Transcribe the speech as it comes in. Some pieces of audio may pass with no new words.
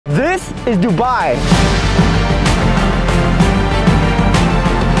is Dubai.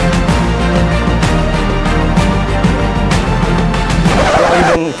 How long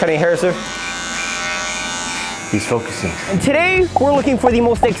have you been cutting hair, sir? He's focusing. And today, we're looking for the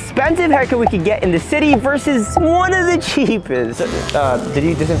most expensive haircut we could get in the city versus one of the cheapest. Did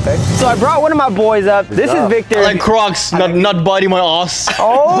you disinfect? So I brought one of my boys up. This is Victor. I like Crocs, not biting my ass.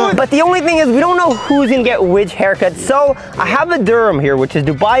 Oh, but the only thing is we don't know who's gonna get which haircut. So I have a dirham here, which is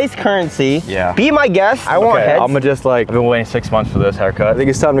Dubai's currency. Yeah. Be my guest. I want heads. I'm gonna just like, I've been waiting 6 months for this haircut. I think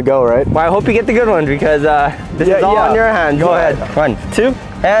it's time to go, right? Well, I hope you get the good ones because this is all in your hands. Go ahead. 1, 2,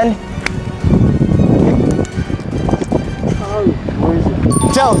 and...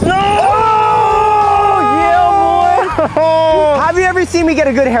 Tell. No! Oh, yeah, boy! Have you ever seen me get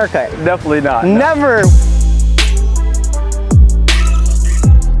a good haircut? Definitely not. Never. Is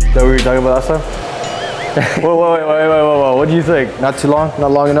that what we were talking about last time? Whoa, what do you think? Not too long?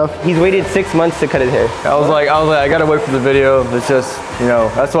 Not long enough? He's waited 6 months to cut his hair. I was like, I gotta wait for the video. It's just, you know,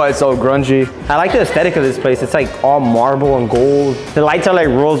 that's why it's so grungy. I like the aesthetic of this place. It's like all marble and gold. The lights are like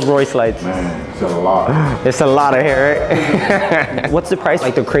Rolls Royce lights. Man, it's a lot. It's a lot of hair, right? What's the price?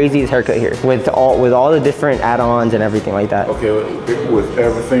 Like the craziest haircut here with all the different add-ons and everything like that. Okay, with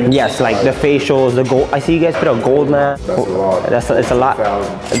everything? Yes, like the facials, the gold. I see you guys put a gold mask. That's a lot. It's a lot.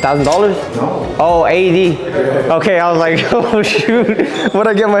 $1,000? No. Oh, AD. Okay, I was like, oh shoot, what'd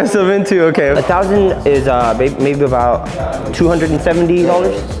I get myself into? Okay, 1,000 is maybe about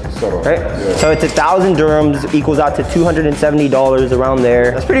 $270, right? Yeah. So it's 1,000 dirhams equals out to $270 around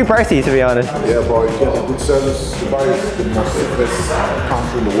there. That's pretty pricey, to be honest. Yeah, bro, you get a good service. Dubai is the most safest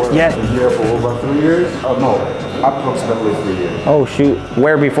country in the world. Yeah. Been here for over 3 years. Oh no, approximately 3 years. Oh shoot,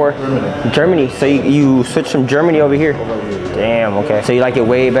 where before? Germany. So you switched from Germany over here? Damn, okay. So you like it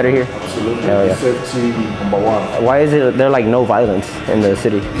way better here? Absolutely. Hell yeah. Safety #1. Why is it there like no violence in the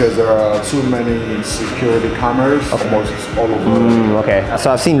city? Because there are too many security cameras almost all over. Okay,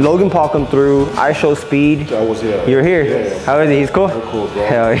 so I've seen Logan Paul come through. I Show Speed. I was here. You were here? Yeah. How is he? He's cool? Very cool, bro.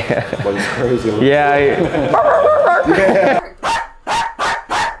 Hell yeah. But it's crazy. Yeah.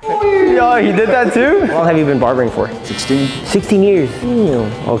 Yo, he did that too? How long have you been barbering for? 16. 16 years. Damn.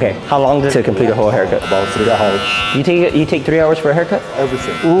 Okay. How long does it complete a whole haircut? About 3 hours. You take 3 hours for a haircut?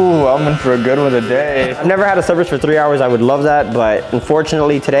 Everything. Ooh, I'm in for a good one today. I've never had a service for 3 hours. I would love that, but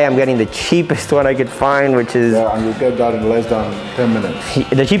unfortunately today I'm getting the cheapest one I could find, which is Yeah, and you get that in less than 10 minutes.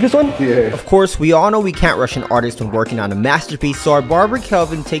 the cheapest one? Yeah. Of course, we all know we can't rush an artist when working on a masterpiece, so our barber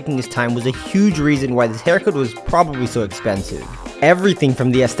Kelvin taking his time was a huge reason why this haircut was probably so expensive. Everything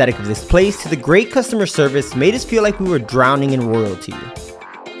from the aesthetic of this place to the great customer service made us feel like we were drowning in royalty.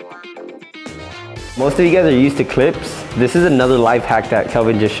 Most of you guys are used to clips. This is another life hack that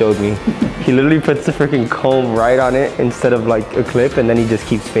Kelvin just showed me. He literally puts the freaking comb right on it instead of like a clip, and then he just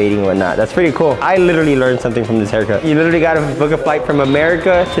keeps fading and whatnot. That's pretty cool. I literally learned something from this haircut. You literally gotta book a flight from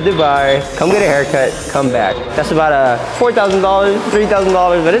America to Dubai, come get a haircut, come back. That's about $4,000,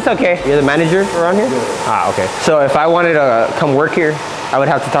 $3,000, but it's okay. You're the manager around here? Yeah. Ah, okay. So if I wanted to come work here, I would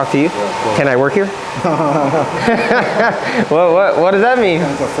have to talk to you? Yeah, can I work here? what does that mean?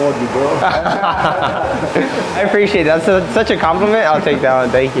 Can't afford you, bro. I appreciate that. That's such a compliment. I'll take that one.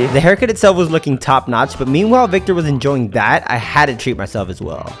 Thank you. The haircut itself was looking top notch, but meanwhile Victor was enjoying that, I had to treat myself as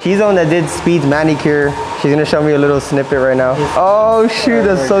well. He's the one that did Speed's manicure. She's gonna show me a little snippet right now. Oh shoot,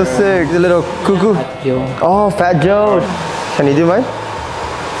 that's so sick. The little cuckoo. Oh, Fat Joe. Can you do mine?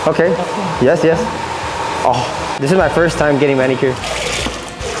 Okay. Yes. Oh, this is my first time getting manicure.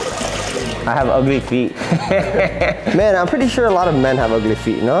 I have ugly feet. Man, I'm pretty sure a lot of men have ugly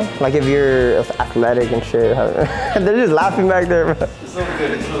feet, no? Like if you're athletic and shit. They're just laughing back there, bro. It's okay,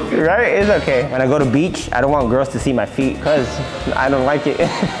 it's okay. Right? It's okay. When I go to beach, I don't want girls to see my feet because I don't like it.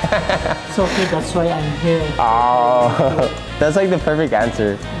 It's okay, that's why I'm here. Oh, that's like the perfect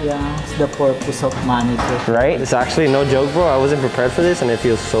answer. Yeah, it's the purpose of manicure. Right? It's actually no joke, bro. I wasn't prepared for this and it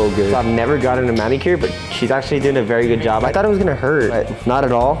feels so good. I've never gotten a manicure, but she's actually doing a very good job. I thought it was gonna hurt, but not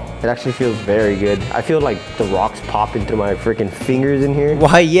at all. It actually feels very good. I feel like the rocks popping through my freaking fingers in here.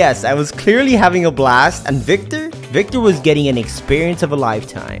 Why yes, I was clearly having a blast, and Victor was getting an experience of a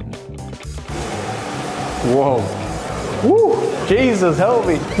lifetime. Whoa. Woo! Jesus, help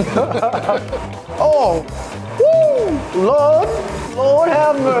me. Oh. Woo! Lord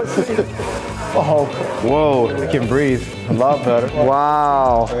have mercy. Oh, whoa, I can breathe a lot better.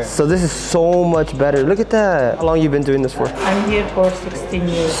 Wow. So this is so much better. Look at that. How long you been doing this for? I'm here for 16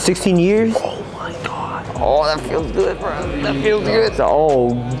 years. 16 years? Oh my God. Oh, that feels good, bro. That feels good.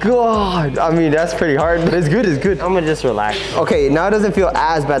 Oh God. I mean, that's pretty hard, but it's good, it's good. I'm gonna just relax. Okay, now it doesn't feel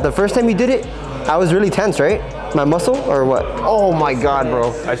as bad. The first time you did it, I was really tense, right? My muscle or what? Oh my God,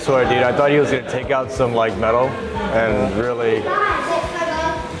 bro. I swear, dude, I thought he was gonna take out some like metal and really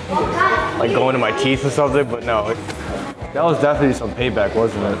like go into my teeth or something, but no. That was definitely some payback,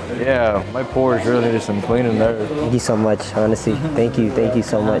 wasn't it? Yeah, my pores really needed some cleaning there. Thank you so much, honestly. Thank you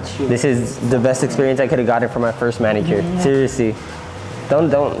so much. This is the best experience I could have gotten for my first manicure. Seriously. Don't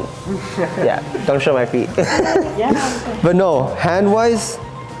show my feet. But no, hand-wise,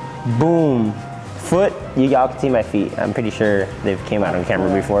 boom. Foot, y'all can see my feet. I'm pretty sure they've came out on camera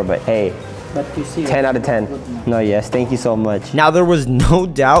before, but hey, But you see 10 out of 10. No, yes, thank you so much. Now there was no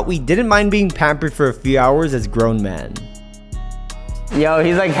doubt we didn't mind being pampered for a few hours as grown men. Yo,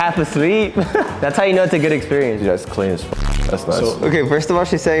 he's like half asleep. That's how you know it's a good experience. Dude, that's clean as f. That's nice. Okay, first of all,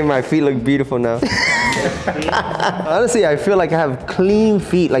 she's saying my feet look beautiful now. Honestly, I feel like I have clean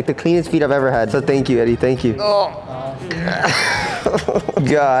feet, like the cleanest feet I've ever had. So thank you, Eddie, thank you. Oh.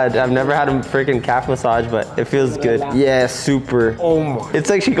 God, I've never had a freaking calf massage, but it feels good. Yeah, super. Oh my. It's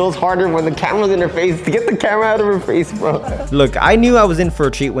like she goes harder when the camera's in her face. To get the camera out of her face, bro. Look, I knew I was in for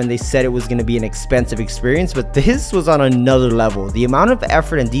a treat when they said it was going to be an expensive experience, but this was on another level. The amount of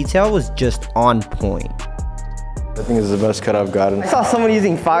effort and detail was just on point. I think this is the best cut I've gotten. I saw someone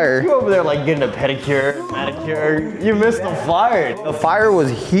using fire. You over there like getting a pedicure, manicure. You missed the fire. The fire was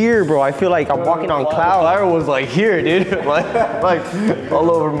here, bro. I feel like I'm walking on clouds. The fire was like here, dude. like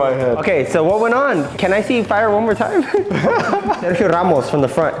all over my head. Okay, so what went on? Can I see fire one more time? Sergio Ramos from the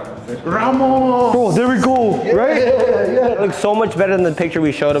front. Ramos! Bro, there we go, right? Yeah. It looks so much better than the picture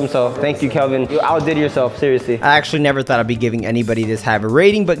we showed him, so thank you, Kelvin. You outdid yourself, seriously. I actually never thought I'd be giving anybody this high of a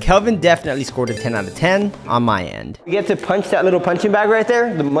rating, but Kelvin definitely scored a 10 out of 10 on my end. You get to punch that little punching bag right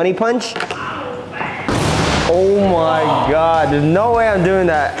there, the money punch. Oh my God, there's no way I'm doing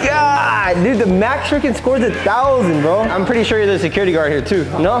that. God, dude, the max freaking score's 1,000, bro. I'm pretty sure you're the security guard here too,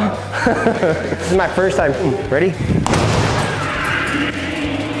 no? This is my first time. Ready?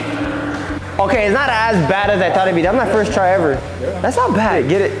 Okay, it's not as bad as I thought it'd be. That's my first try ever. That's not bad.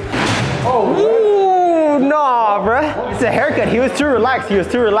 Get it? Oh, ooh, nah, bruh. It's a haircut. He was too relaxed. Go,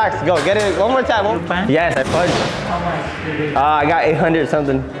 get it one more time. Yes, I punched. I got 800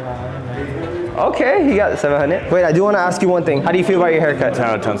 something. Okay, he got 700. Wait, I do want to ask you one thing. How do you feel about your haircut? 10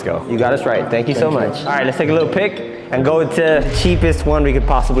 out of 10 scale. You got us right. Thank you so much. All right, let's take a little pic and go to the cheapest one we could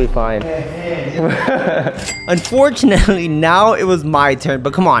possibly find. Unfortunately, now it was my turn,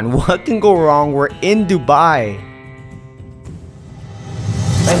 but come on, what can go wrong? We're in Dubai.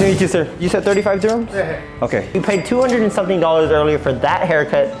 Nice to meet you, sir. You said 35 dirhams? Yeah. Okay. We paid $200 and something earlier for that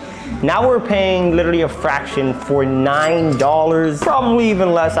haircut. Now we're paying literally a fraction for $9, probably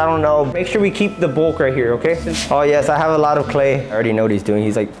even less, I don't know. Make sure we keep the bulk right here, okay? Oh yes, I have a lot of clay. I already know what he's doing.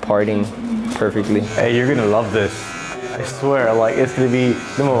 He's like parting perfectly. Hey, you're gonna love this. I swear, like it's gonna be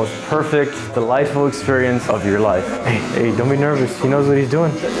the most perfect, delightful experience of your life. Hey, don't be nervous. He knows what he's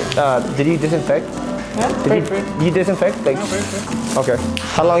doing. Did you disinfect? Yeah, Did you disinfect? Like, okay.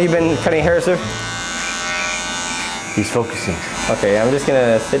 How long you been cutting hair, sir? He's focusing. Okay, I'm just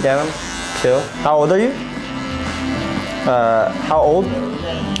gonna sit down, chill. How old are you? How old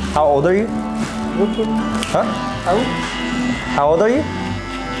are you? Huh? How old are you?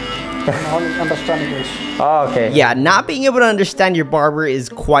 Oh, okay. Yeah, not being able to understand your barber is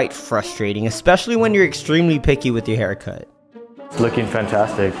quite frustrating, especially when you're extremely picky with your haircut. It's looking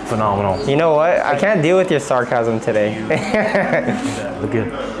fantastic. Phenomenal. You know what? I can't deal with your sarcasm today. Look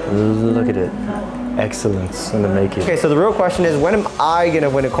at it. Excellence in the making. Okay, so the real question is, when am I gonna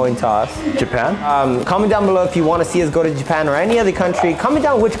win a coin toss? Japan? Comment down below if you want to see us go to Japan or any other country. Comment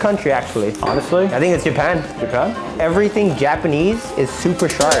down which country, actually. Honestly? I think it's Japan. Japan? Everything Japanese is super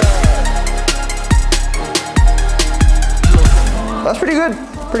sharp. That's pretty good.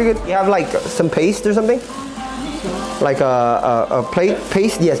 Pretty good. You have like some paste or something? Like a plate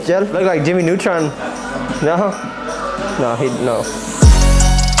paste? Yes, gel. Look like Jimmy Neutron. No? No, no.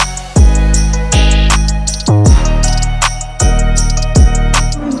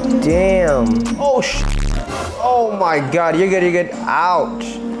 Damn. Oh, oh my God. You're good, you're good.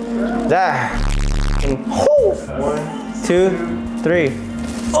 Ouch. That. 1, 2, 3.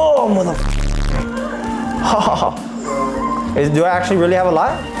 Oh, motherfucker. Do I actually really have a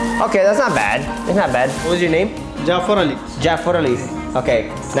lot? Okay, that's not bad. It's not bad. What was your name? Jafar Ali. Jafar Ali. Okay,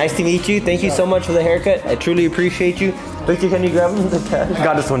 nice to meet you. Thank you so much for the haircut. I truly appreciate you. Victor, can you grab the cash?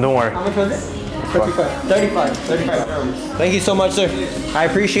 Got this one, don't worry. How much was it? 35. Thank you so much, sir. I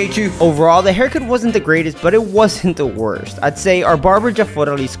appreciate you. Overall, the haircut wasn't the greatest, but it wasn't the worst. I'd say our barber Jafar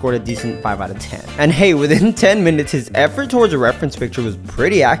Ali scored a decent 5 out of 10. And hey, within 10 minutes, his effort towards a reference picture was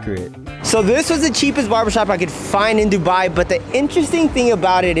pretty accurate. So this was the cheapest barbershop I could find in Dubai, but the interesting thing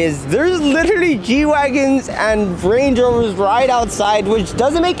about it is there's literally G-Wagons and Range Rovers right outside, which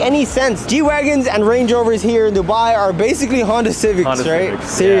doesn't make any sense. G-Wagons and Range Rovers here in Dubai are basically Honda Civics, right? Civics,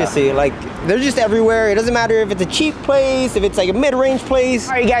 Seriously, yeah. like they're just everywhere. It doesn't matter if it's a cheap place, if it's like a mid-range place.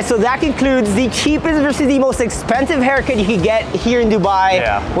 All right, guys, so that concludes the cheapest versus the most expensive haircut you could get here in Dubai.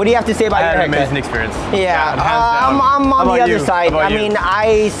 Yeah. What do you have to say about your I had haircut? an amazing experience. Yeah, hands down. I'm on How the about other you? side. How about I you? mean,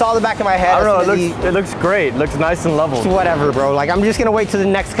 I saw the back of my head. I don't know, as it looks great. It looks nice and level. whatever, bro. Like, I'm just gonna wait to the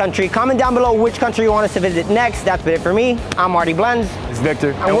next country. Comment down below which country you want us to visit next. That's been it for me. I'm MartyBlendz. It's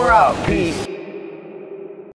Victor. And we're out. Peace.